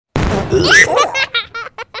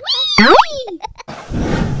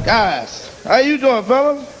Guys, how you doing,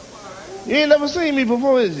 fellas? You ain't never seen me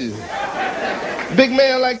before, is you? Big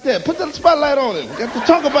man like that. Put that spotlight on him. Got to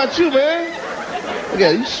talk about you, man. Look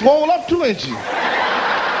at you swole up 2 inches. Look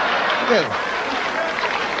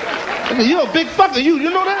at you a big fucker, you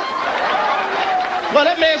know that? Well,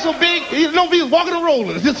 that man's so big, he don't be walking and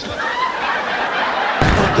rolling. Just...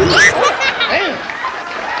 Damn.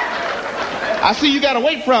 I see you got a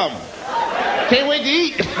weight problem. Can't wait to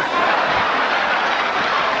eat.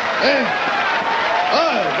 Damn.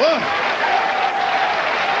 Oh, boy.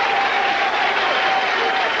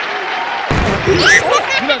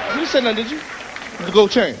 You said nothing, did you? The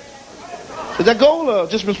gold chain. Is that gold or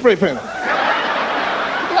just been spray painted? Put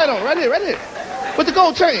the light on, right here. With the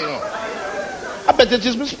gold chain on. I bet that's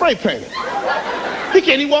just been spray painted. He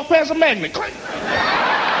can't even walk past a magnet.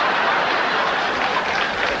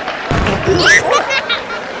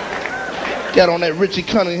 Got on that Richie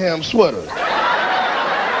Cunningham sweater.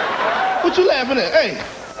 What you laughing at? Hey,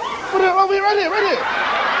 put it over here, right here.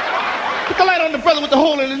 Put the light on the brother with the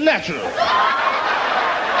hole in his natural.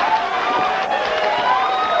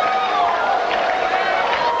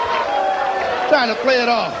 Trying to play it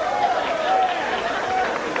off.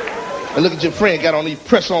 And look at your friend got on these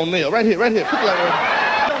press-on nails. Right here. Put the light on.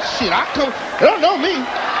 Oh, shit, they don't know me.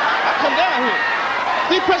 I come down here.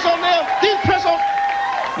 These press-on nails,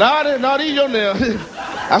 No, these your nails.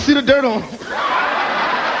 I see the dirt on them.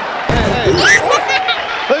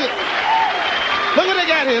 Hey. Look what they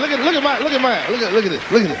got here. Look at mine. Look at this.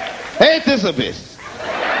 Ain't this a bitch?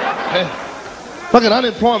 Hey. Look at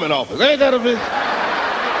unemployment office. Ain't that a bitch?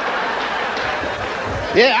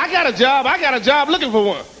 Yeah, I got a job looking for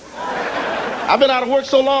one. I've been out of work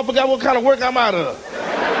so long, I forgot what kind of work I'm out of.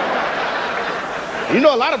 You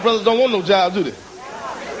know a lot of brothers don't want no job, do they?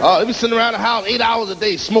 They be sitting around the house 8 hours a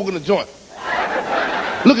day smoking a joint.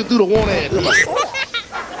 Looking through the want ad. Come on.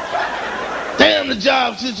 Damn, the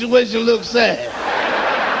job situation looks sad.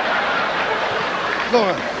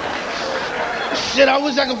 Going, shit, I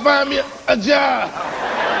wish I could find me a job.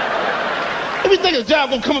 Every think a job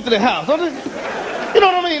gonna come up to the house, don't they? You know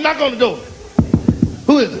what I mean? Knock on the door.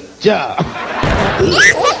 Who is it? Job.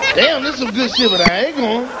 Damn, this is some good shit, but I ain't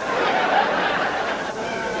going.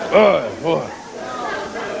 Oh, boy.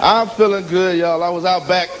 I'm feeling good, y'all. I was out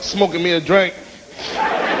back smoking me a drink.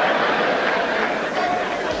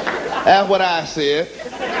 That's what I said.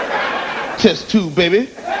 Test tube, baby.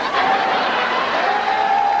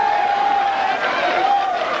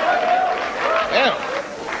 Damn.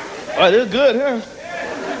 Oh, this is good, huh?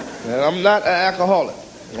 And I'm not an alcoholic.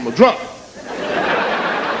 I'm a drunk.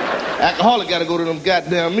 Alcoholic got to go to them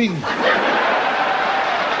goddamn meetings.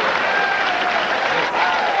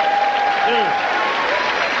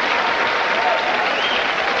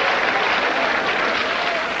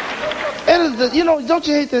 You know, don't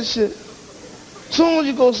you hate that shit? Soon as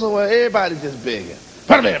you go somewhere, everybody just begging.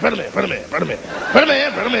 Put a man. You know,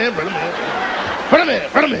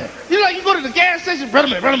 like you go to the gas station, put a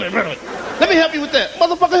man. Let me help you with that.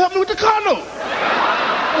 Motherfucker, help me with the car note.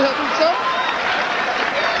 Help me with something.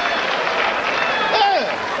 Yeah,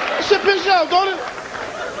 that shit piss you off, don't it?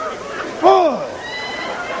 Boy,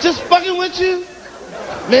 just fucking with you?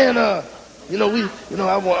 Man, I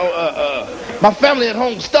want, my family at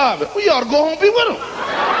home starving. Well, you ought to go home and be with them.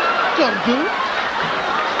 You ought to do it.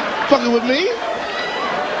 Fucking with me.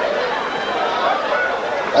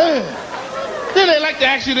 Man. Then they like to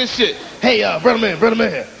ask you this shit. Hey, brother man. Brother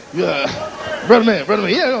man. Yeah, brother man.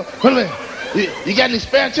 You got any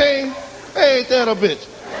spare change? Hey, ain't that a bitch?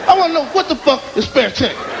 I want to know what the fuck is spare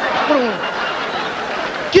change.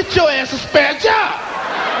 Get your ass a spare job.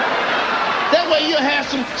 That way you'll have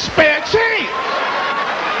some spare change.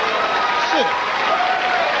 Shit.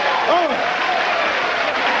 Oh.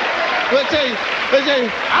 Let's tell you,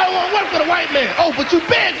 I don't want to work for the white man. Oh, but you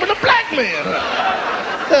beg for the black man.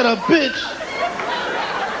 That a bitch.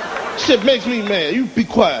 Shit makes me mad. You be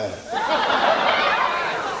quiet.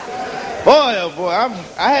 Boy,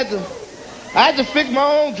 I had to fix my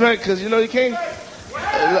own drink because, you know, you can't,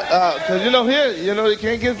 because, you know, here, you know, you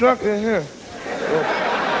can't get drunk in here.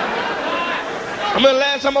 I mean, the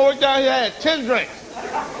last time I worked down here, I had 10 drinks.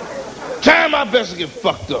 Trying my best to get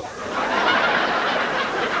fucked up.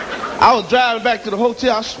 I was driving back to the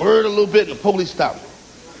hotel. I swerved a little bit, and the police stopped me.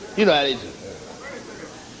 You know how they just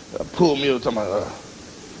pulled me over, talking about,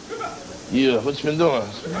 yeah, what you been doing?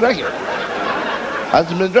 Drinking. I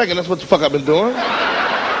just been drinking. That's what the fuck I've been doing.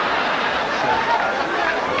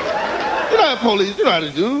 You know how police, you know how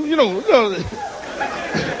they do. You know.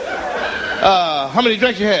 How many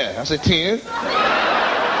drinks you had? I said 10.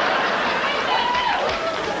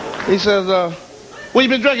 He says, where you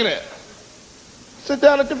been drinking at? Sit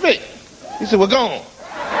down at the Vic. He said, well, go on.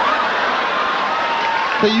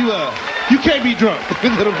 So you can't be drunk.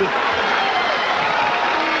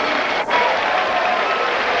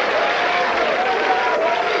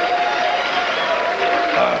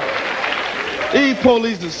 These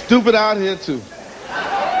police are stupid out here, too.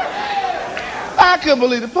 I couldn't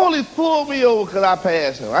believe it. The police pulled me over because I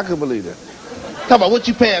passed him. I couldn't believe it. Talk about what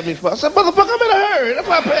you passed me for. I said, motherfucker, I'm in a hurry. That's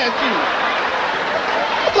why I passed you.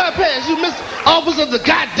 That's why I passed you, Mr. Officer of the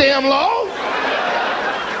goddamn law.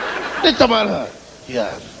 They talking about her.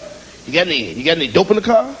 Yeah. You got any dope in the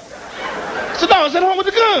car? I said, no, I was at home with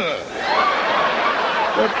the gun.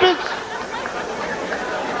 That bitch.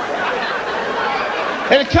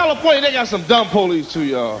 And in California, they got some dumb police too,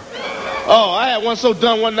 y'all. Oh, I had one so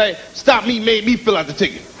dumb one night, stopped me, made me fill out the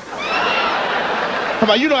ticket. How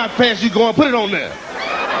about, you know how fast you going, put it on there.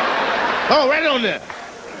 Oh, right on there.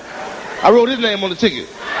 I wrote his name on the ticket.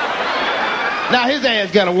 Now his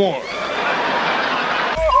ass got a warrant.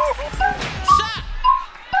 Shot.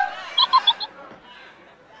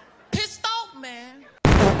 Pissed off, man.